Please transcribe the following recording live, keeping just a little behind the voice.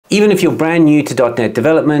Even if you're brand new to .NET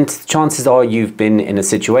development, chances are you've been in a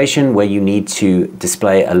situation where you need to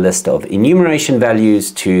display a list of enumeration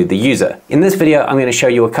values to the user. In this video, I'm going to show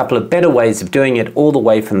you a couple of better ways of doing it, all the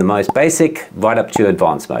way from the most basic right up to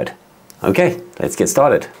advanced mode. Okay, let's get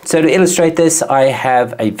started. So to illustrate this, I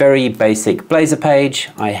have a very basic Blazor page.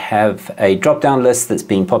 I have a drop-down list that's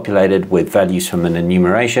being populated with values from an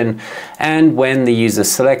enumeration. And when the user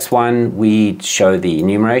selects one, we show the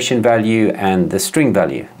enumeration value and the string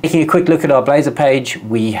value. Taking a quick look at our Blazor page,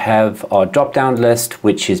 we have our drop-down list,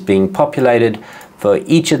 which is being populated for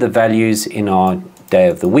each of the values in our day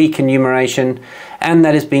of the week enumeration, and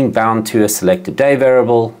that is being bound to a selected day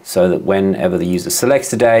variable so that whenever the user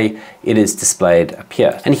selects a day, it is displayed up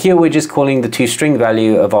here. And here we're just calling the toString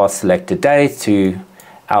value of our selected day to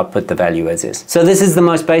output the value as is. So this is the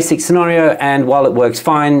most basic scenario, and while it works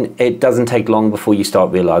fine, it doesn't take long before you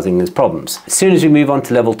start realizing there's problems. As soon as we move on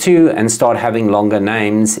to level 2 and start having longer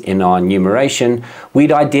names in our enumeration,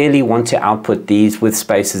 we'd ideally want to output these with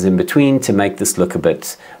spaces in between to make this look a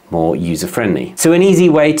bit more user-friendly. So an easy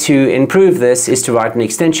way to improve this is to write an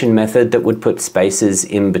extension method that would put spaces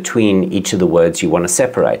in between each of the words you want to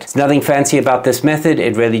separate. There's nothing fancy about this method.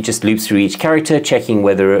 It really just loops through each character, checking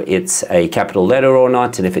whether it's a capital letter or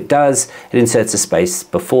not, and if it does, it inserts a space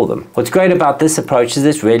before them. What's great about this approach is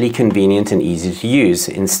it's really convenient and easy to use.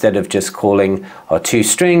 Instead of just calling our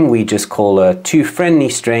toString, we just call a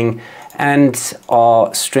toFriendly string, and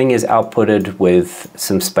our string is outputted with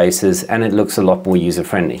some spaces, and it looks a lot more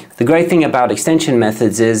user-friendly. The great thing about extension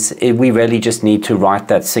methods is we really just need to write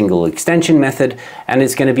that single extension method, and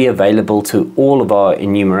it's going to be available to all of our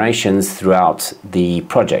enumerations throughout the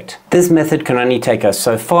project. This method can only take us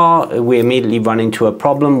so far. We immediately run into a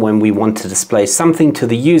problem when we want to display something to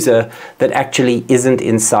the user that actually isn't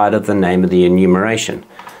inside of the name of the enumeration.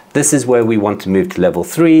 This is where we want to move to level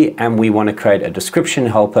 3, and we want to create a description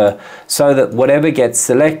helper so that whatever gets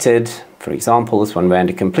selected, for example, this one ran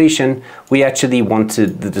to completion, we actually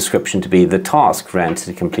wanted the description to be the task ran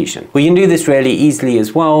to completion. We can do this really easily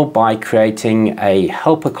as well by creating a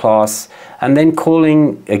helper class and then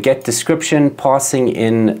calling a getDescription, passing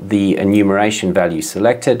in the enumeration value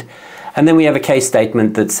selected. And then we have a case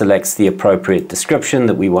statement that selects the appropriate description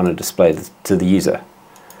that we want to display to the user.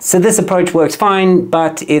 So this approach works fine,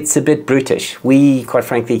 but it's a bit brutish. We, quite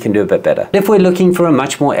frankly, can do a bit better. If we're looking for a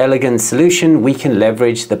much more elegant solution, we can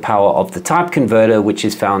leverage the power of the type converter, which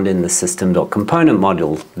is found in the system.component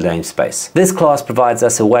module namespace. This class provides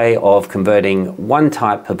us a way of converting one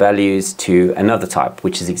type of values to another type,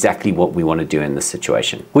 which is exactly what we want to do in this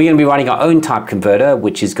situation. We're going to be writing our own type converter,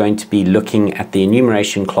 which is going to be looking at the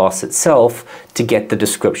enumeration class itself to get the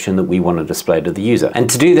description that we want to display to the user. And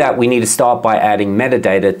to do that, we need to start by adding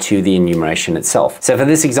metadata to the enumeration itself. So for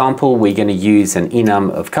this example, we're going to use an enum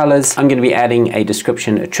of colors. I'm going to be adding a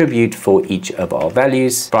description attribute for each of our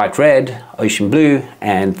values: bright red, ocean blue,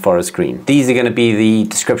 and forest green. These are going to be the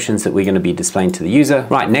descriptions that we're going to be displaying to the user.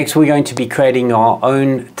 Right, next we're going to be creating our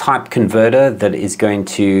own type converter that is going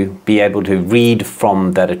to be able to read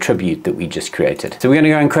from that attribute that we just created. So we're going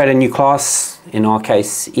to go and create a new class, in our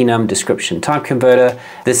case, enum description type converter.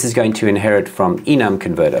 This is going to inherit from enum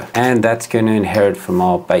converter, and that's going to inherit from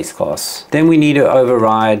our base class. Then we need to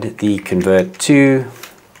override the convert_to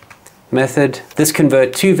method. This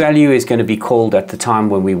convert_to value is going to be called at the time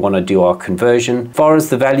when we want to do our conversion. As far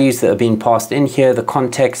as the values that are being passed in here, the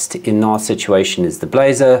context in our situation is the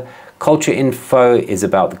Blazor. Culture info is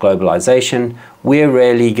about the globalization. We're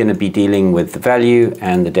really going to be dealing with the value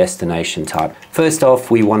and the destination type. First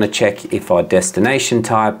off, we want to check if our destination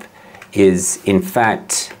type is in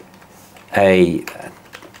fact a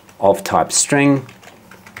of type string.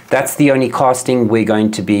 That's the only casting we're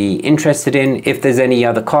going to be interested in. If there's any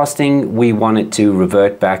other casting, we want it to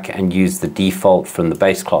revert back and use the default from the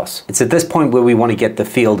base class. It's at this point where we want to get the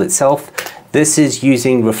field itself. This is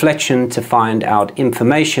using reflection to find out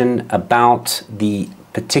information about the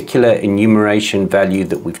particular enumeration value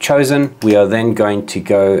that we've chosen. We are then going to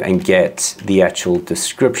go and get the actual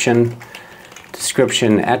description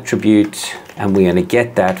attribute, and we're going to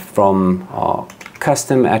get that from our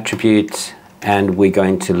custom attribute, and we're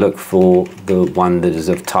going to look for the one that is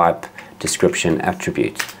of type description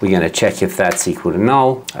attribute. We're going to check if that's equal to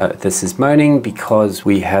null. This is moaning because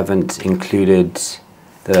we haven't included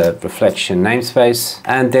the reflection namespace,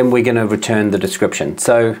 and then we're going to return the description.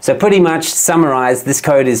 So pretty much summarize, this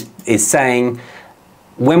code is saying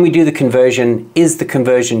when we do the conversion, is the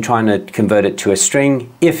conversion trying to convert it to a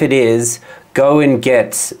string? If it is, go and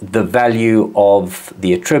get the value of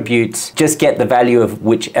the attribute. Just get the value of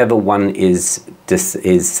whichever one is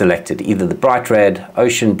selected, either the bright red,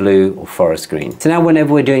 ocean blue, or forest green. So now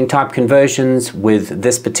whenever we're doing type conversions with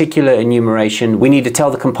this particular enumeration, we need to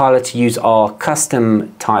tell the compiler to use our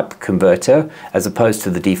custom type converter as opposed to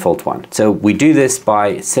the default one. So we do this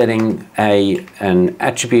by setting an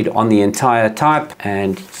attribute on the entire type,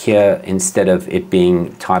 and here, instead of it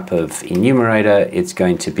being type of enumerator, it's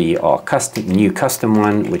going to be our new custom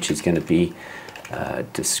one, which is going to be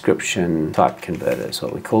description type converter is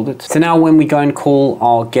what we called it. So now when we go and call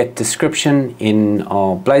our get description in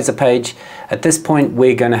our Blazor page, at this point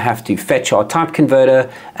we're going to have to fetch our type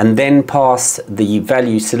converter and then pass the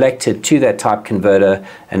value selected to that type converter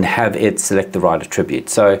and have it select the right attribute.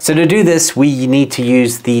 So to do this, we need to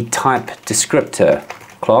use the type descriptor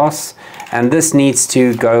class, and this needs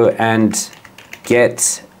to go and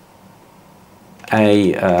get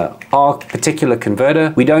our particular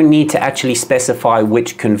converter. We don't need to actually specify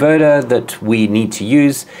which converter that we need to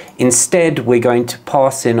use. Instead, we're going to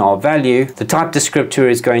pass in our value. The type descriptor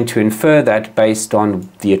is going to infer that based on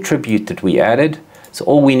the attribute that we added. So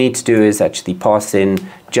all we need to do is actually pass in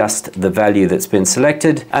just the value that's been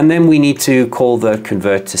selected, and then we need to call the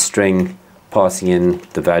convert to string, passing in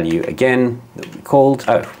the value again that we called.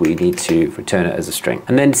 We need to return it as a string,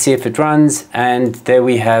 and then see if it runs, and there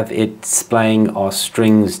we have it displaying our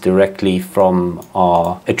strings directly from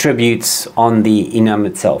our attributes on the enum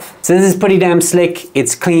itself. So this is pretty damn slick,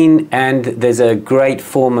 it's clean, and there's a great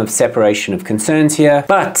form of separation of concerns here.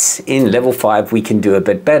 But in level 5 we can do a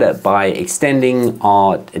bit better by extending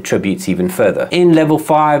our attributes even further. In level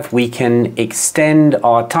 5 we can extend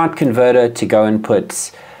our type converter to go and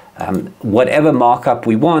put whatever markup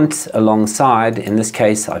we want alongside. In this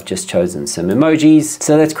case, I've just chosen some emojis.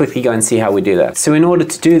 So let's quickly go and see how we do that. So in order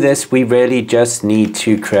to do this, we really just need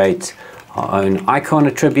to create our own icon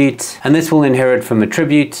attribute, and this will inherit from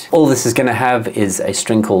attribute. All this is going to have is a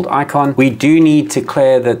string called icon. We do need to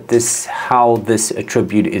declare that how this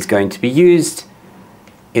attribute is going to be used.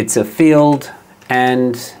 It's a field,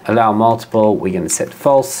 and allow multiple, we're going to set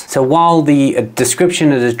false. So while the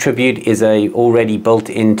description of the attribute is already built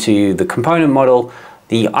into the component model,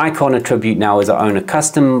 the icon attribute now is our own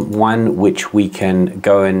custom one, which we can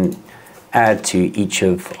go and add to each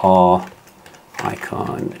of our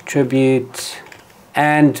icon attribute.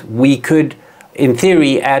 And we could, in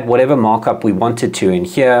theory, add whatever markup we wanted to in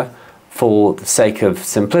here. For the sake of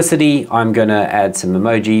simplicity, I'm going to add some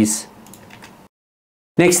emojis.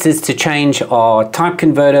 Next is to change our type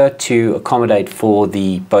converter to accommodate for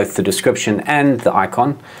both the description and the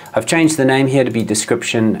icon. I've changed the name here to be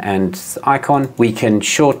description and icon. We can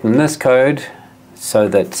shorten this code so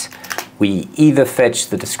that we either fetch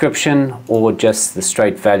the description or just the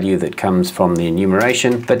straight value that comes from the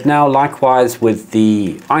enumeration. But now likewise with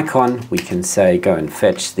the icon, we can say go and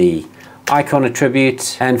fetch the icon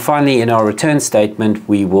attribute. And finally in our return statement,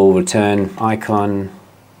 we will return icon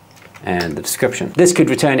and the description. This could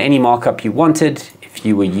return any markup you wanted if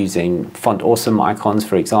you were using font awesome icons,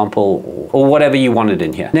 for example, or whatever you wanted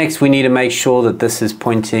in here. Next, we need to make sure that this is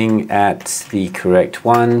pointing at the correct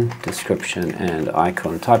one, description and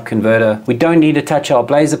icon type converter. We don't need to touch our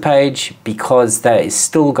Blazor page because that is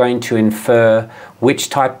still going to infer which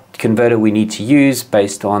type converter we need to use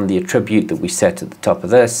based on the attribute that we set at the top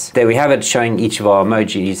of this. There we have it, showing each of our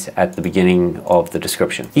emojis at the beginning of the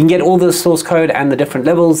description. You can get all the source code and the different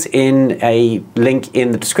levels in a link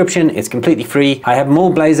in the description. It's completely free. I have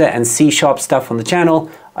more Blazor and C# stuff on the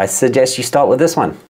channel. I suggest you start with this one.